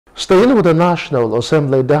Staying with the National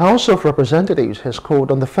Assembly, the House of Representatives has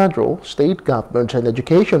called on the federal, state government and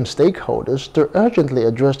education stakeholders to urgently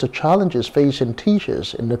address the challenges facing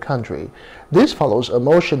teachers in the country. This follows a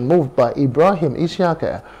motion moved by Ibrahim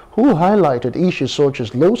Isiaka, who highlighted issues such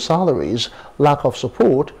as low salaries, lack of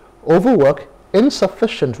support, overwork,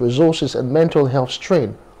 insufficient resources and mental health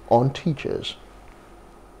strain on teachers.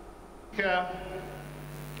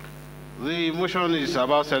 The motion is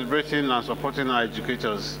about celebrating and supporting our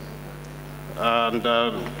educators. And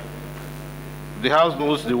the House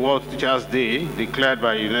knows the World Teachers' Day declared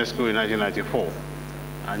by UNESCO in 1994.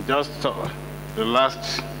 And just the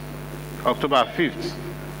last October 5th,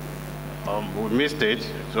 we missed it.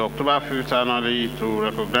 So October 5th annually to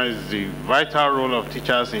recognize the vital role of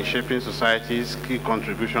teachers in shaping society's key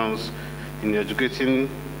contributions in educating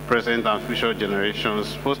present and future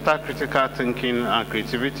generations, foster critical thinking and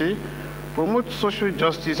creativity, promote social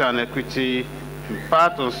justice and equity,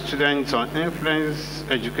 impart on students on influence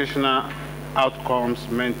educational outcomes,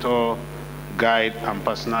 mentor, guide, and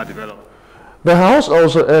personal development. The House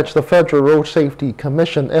also urged the Federal Road Safety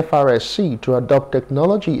Commission (FRSC) to adopt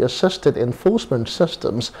technology-assisted enforcement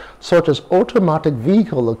systems such as automatic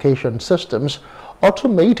vehicle location systems,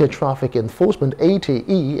 automated traffic enforcement (ATE),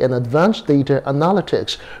 and advanced data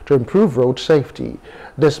analytics to improve road safety.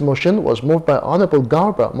 This motion was moved by Honorable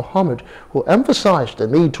Garba Mohammed, who emphasized the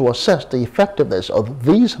need to assess the effectiveness of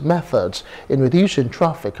these methods in reducing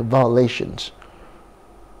traffic violations.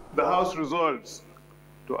 The House resolves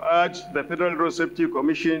to urge the Federal Road Safety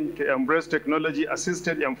Commission to embrace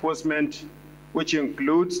technology-assisted enforcement, which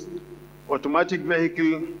includes automatic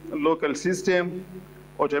vehicle local system,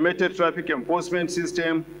 automated traffic enforcement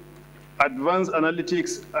system, advanced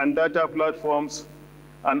analytics and data platforms,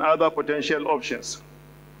 and other potential options.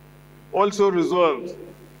 Also urge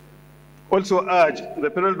the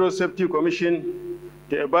Federal Road Safety Commission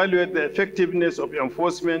to evaluate the effectiveness of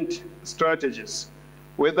enforcement strategies,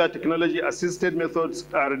 whether technology-assisted methods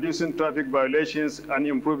are reducing traffic violations and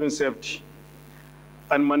improving safety,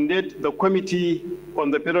 and mandate the Committee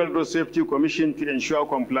on the Federal Road Safety Commission to ensure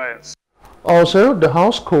compliance. Also, the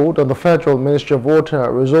House called on the Federal Ministry of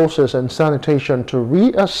Water, Resources and Sanitation to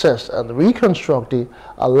reassess and reconstruct the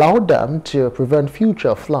Alao Dam to prevent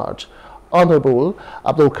future floods. Honorable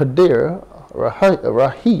Abdul Qadir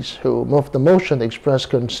Rahis, who moved the motion, expressed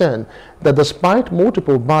concern that despite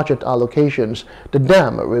multiple budget allocations, the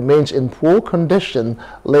dam remains in poor condition,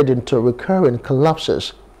 leading to recurring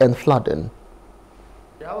collapses and flooding.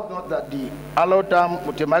 The House notes that the Alao Dam,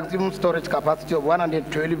 with a maximum storage capacity of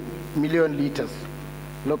 112 million liters,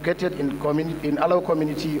 located in Alao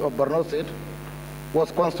community of Borno State, was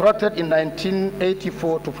constructed in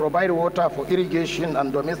 1984 to provide water for irrigation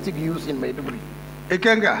and domestic use in Maiduguri.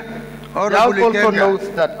 Ikenga. The House also notes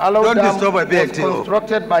that Alao Dam was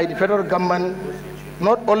constructed by the federal government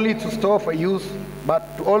not only to store for use,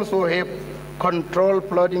 but to also help control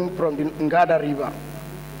flooding from the Ngada River.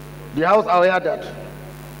 The House is aware that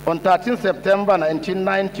on 13 September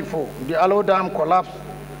 1994, the Alao Dam collapsed,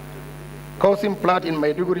 causing flood in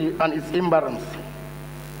Maiduguri and its environs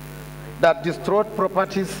that destroyed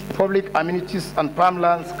properties, public amenities, and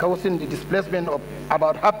farmlands, causing the displacement of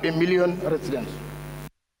about 500,000 residents.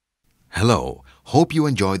 Hello, hope you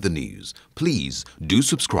enjoyed the news. Please do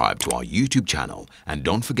subscribe to our YouTube channel and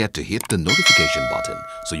don't forget to hit the notification button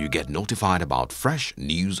so you get notified about fresh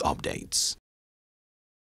news updates.